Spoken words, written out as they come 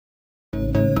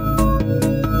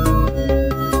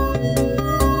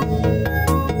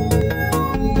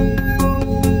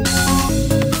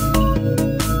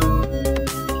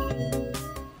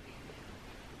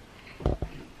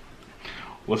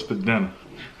for dinner?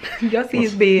 Y'all see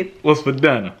his bed. What's for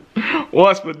dinner?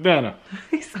 What's for dinner?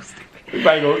 He's so stupid.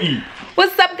 Everybody go eat.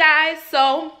 What's up, guys?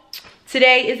 So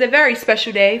today is a very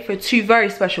special day for two very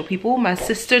special people. My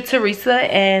sister Teresa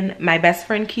and my best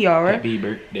friend Kiara. Happy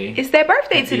birthday. It's their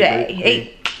birthday today. Birthday.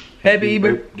 Hey, happy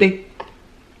birthday.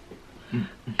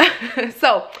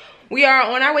 So we are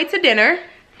on our way to dinner.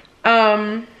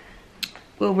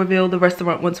 We'll reveal the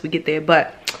restaurant once we get there,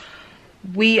 but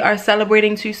we are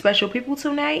celebrating two special people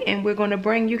tonight, and we're going to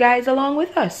bring you guys along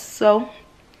with us. So we'll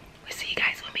see you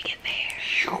guys when we get there.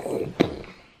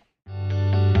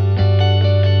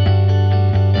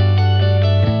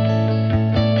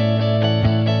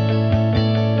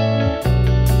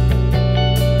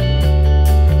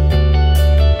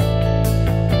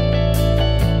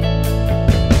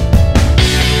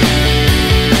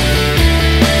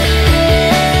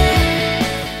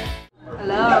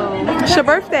 It's your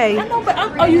birthday. I know, but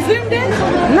are you zoomed in?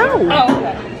 No. Oh,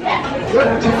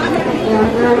 okay.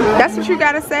 That's what you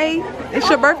gotta say? It's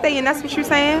your birthday and that's what you're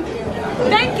saying?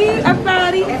 Thank you,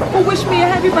 everybody, who wished me a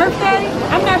happy birthday.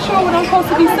 I'm not sure what I'm supposed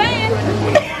to be saying.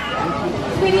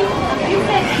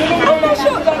 I'm not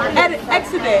sure. Edit,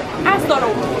 exit it. I start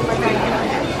over.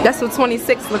 That's what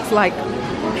 26 looks like.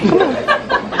 Come on.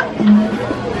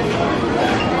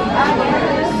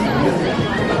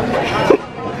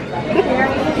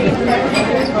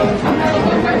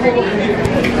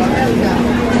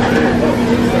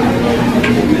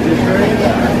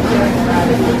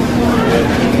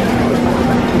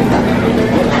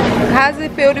 How does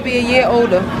it feel to be a year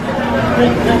older?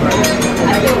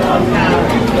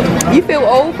 You feel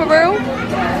old for real?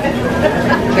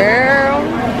 Girl,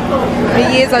 the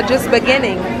years are just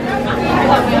beginning.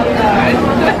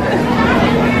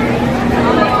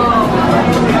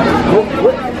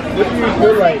 What do you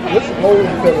feel like? What's old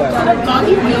feel like?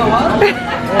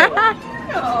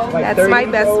 That's my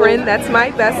best friend. That's my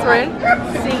best friend.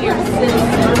 Like senior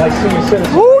citizen.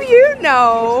 Who you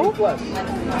know?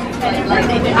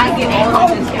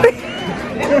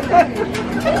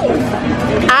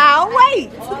 I'll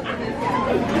wait.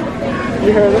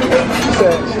 You heard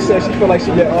her? She said she feel like she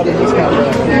get all the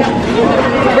discounts.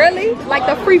 Really? Like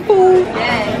the free food?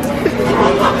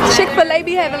 Chick-fil-A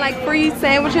be having like free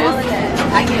sandwiches?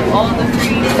 I get all the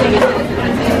free things.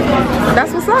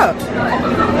 That's what's up.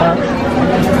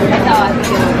 That's how I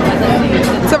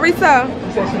feel. Teresa,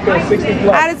 She said she feels 60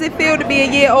 plus. how does it feel to be a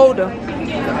year older? He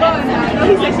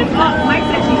said she Mike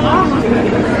said she almost.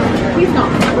 He's not.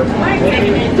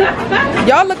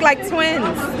 Y'all look like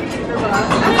twins.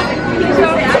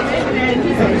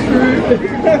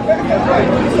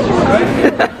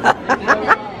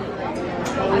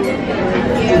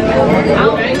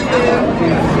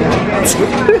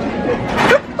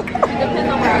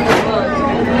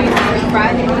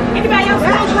 Anybody else?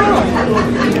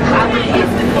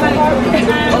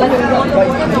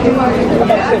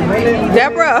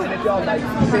 Deborah,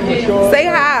 say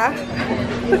hi.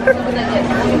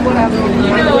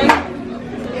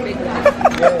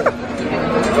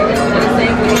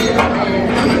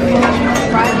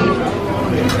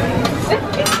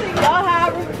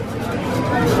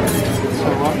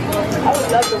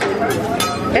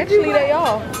 Actually, they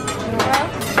are.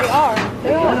 They are.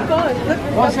 They are.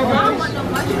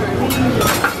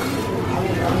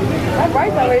 That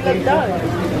rice already looks done.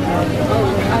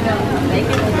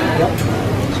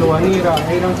 So I need 8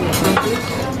 ounces of cream, please.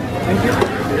 Thank you.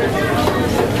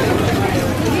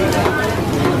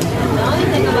 The only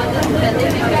thing about this is that they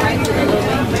make the rice a little bit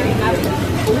very happy.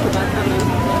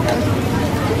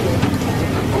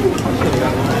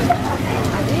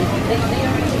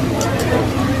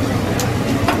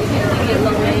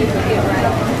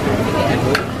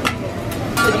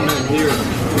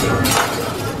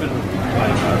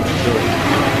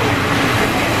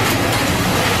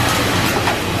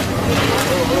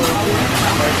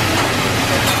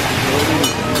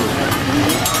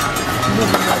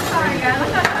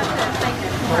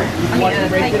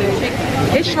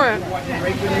 It's shrimp.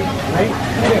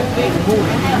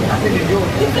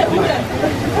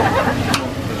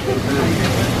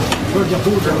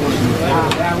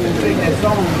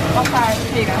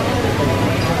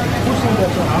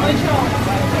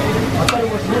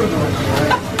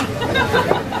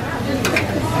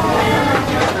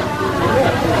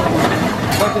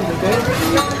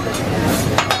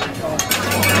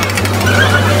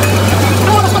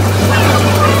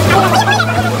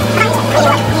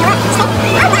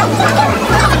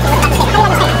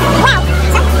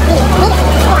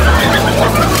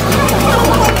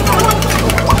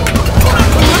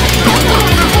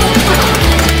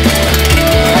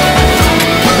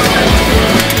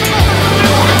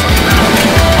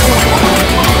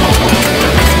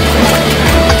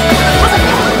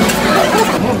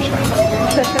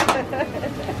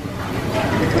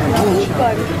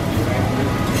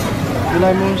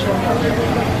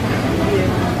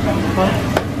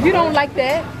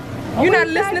 like that. You're not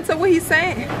listening to what he's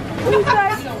saying. What you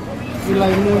say? You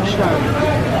like moonshine?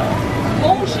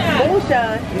 Moonshine.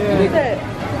 Moonshine. What is that?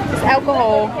 It's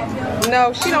alcohol.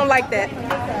 No, she don't like that.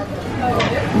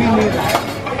 Me neither.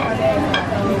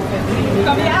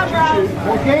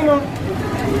 Volcano.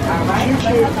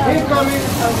 Incoming.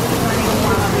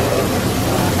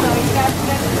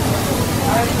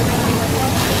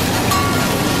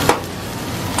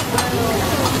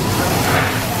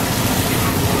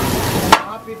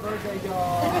 Happy birthday,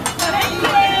 y'all.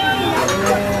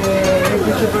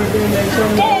 It's your birthday next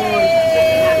Sunday.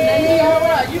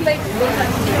 You late.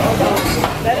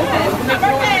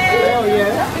 Hell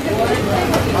yeah.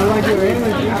 I like your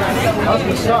energy. That's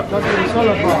what's up. That's what it's all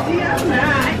about.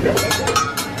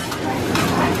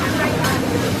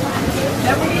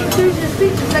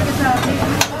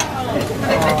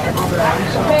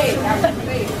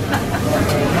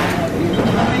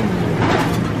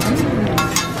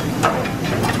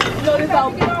 No, this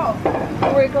out.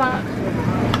 3 o'clock.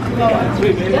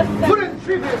 Put it in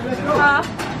 3 minutes. Let's go. Huh?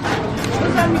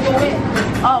 What time you going?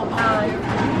 Oh, 9.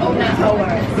 Oh, 9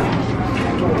 hours.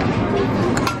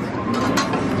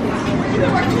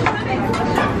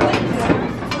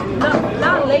 No,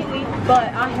 not lately, but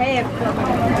I have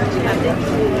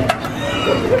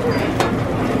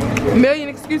come. Million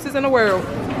excuses in the world.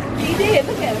 He did.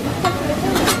 Look at him.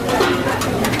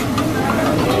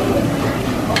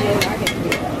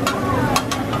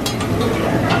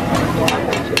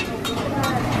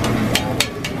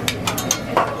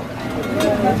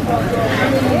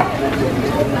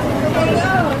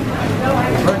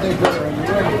 Birthday girl,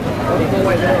 are you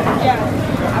ready?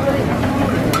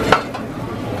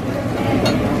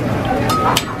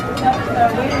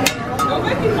 Don't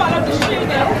make me fall off the shit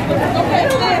now. Okay,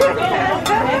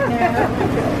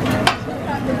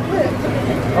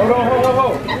 Hold on.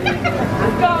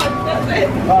 go. That's it.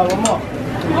 One more.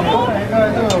 Come on. You gotta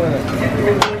do it with it.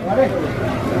 Ready?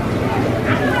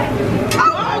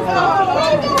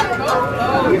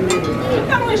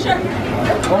 Come on, shirt.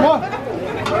 One more.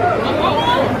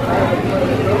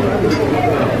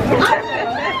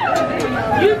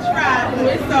 You tried.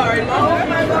 We're sorry. Hold on.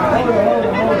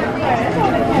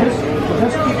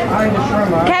 Just keep eyeing the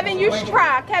shrimp. Right? Kevin, you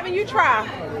try. Kevin, you try.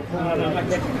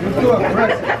 You're too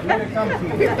aggressive. Let it come to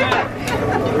you.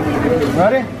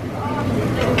 Ready?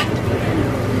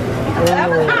 Oh.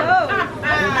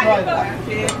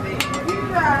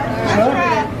 Try that. Huh?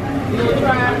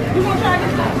 You gonna try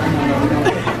this?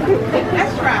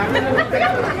 Let's try.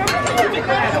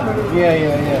 Yeah.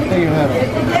 Take your head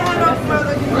off.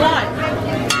 One.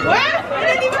 What? It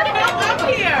didn't even come up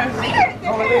here.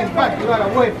 Oh, it's back. You gotta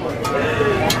wait for it.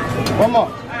 One more.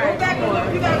 Go back a little.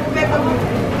 You gotta go back a little.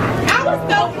 I was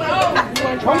so close.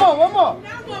 One more.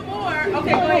 Not one more.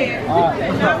 Okay, go ahead. All right.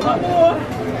 Not one more.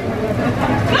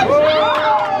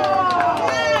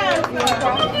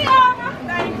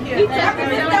 Thank you.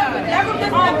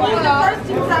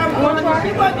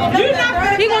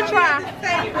 He gonna try.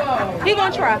 He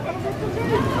gonna try.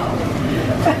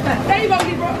 There you go,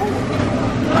 Libra.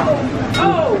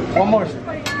 Oh. One more.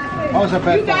 That was a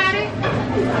bad You got it?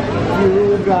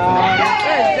 You got it.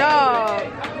 Good job.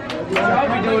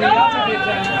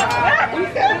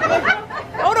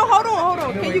 Hold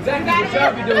on. Can you got it?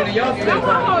 Let me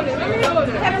hold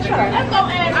it. Have a try. Let's go,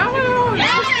 Ann. I want to hold it.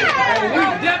 We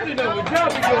definitely know what y'all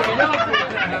be doing.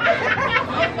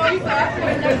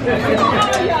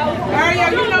 Y'all Mario,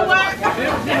 you know what?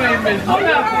 You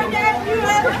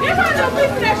might not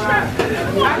piece of that shrimp.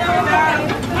 I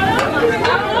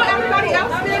know everybody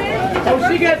else did it. Oh,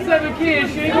 she got 7 kids.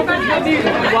 She ain't gonna miss that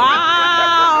either.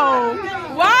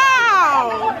 Wow.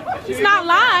 She's not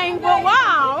lying, but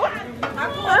wow.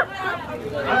 I'm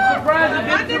surprised that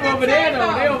them two over there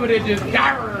though. They over there just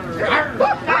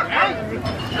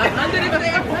Under the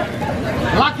table.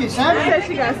 Lucky 7. Said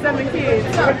she got 7 kids.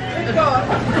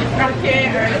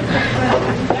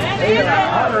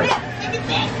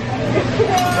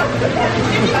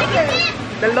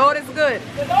 The Lord is good.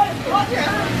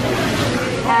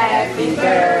 Happy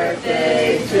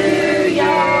birthday to you.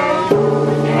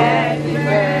 Happy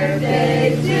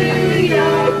birthday to you.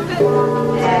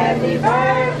 Happy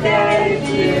birthday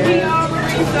to you.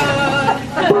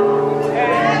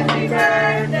 Happy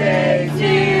birthday to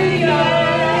you.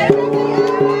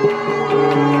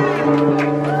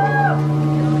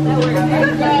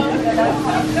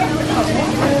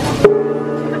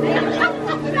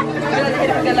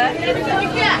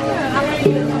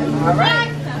 All right.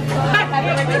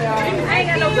 I ain't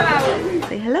got no problem.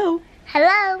 Say hello.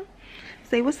 Hello.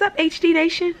 Say what's up, HD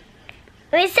Nation.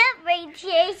 What's up,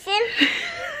 radiation?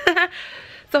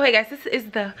 So hey guys, this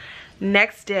is the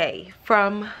next day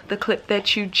from the clip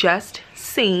that you just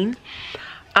seen.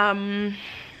 I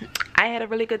had a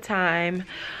really good time.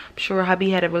 I'm sure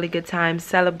hubby had a really good time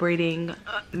celebrating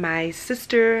my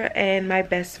sister and my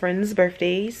best friend's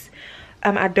birthdays.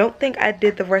 I don't think I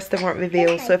did the restaurant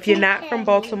reveal, so if you're not from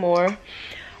Baltimore,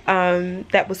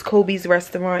 that was Kobe's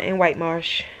restaurant in White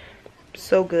Marsh.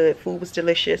 So good, food was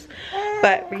delicious,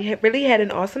 but we really had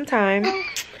an awesome time.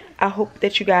 I hope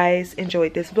that you guys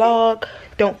enjoyed this vlog.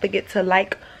 Don't forget to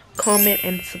like, comment,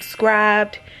 and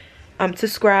subscribe.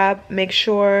 Make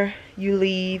sure you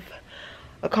leave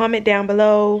a comment down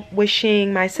below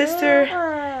wishing my sister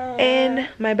and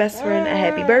my best friend a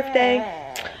happy birthday.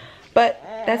 But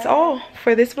that's all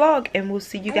for this vlog, and we'll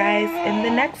see you guys in the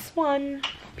next one.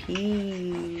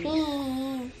 Peace.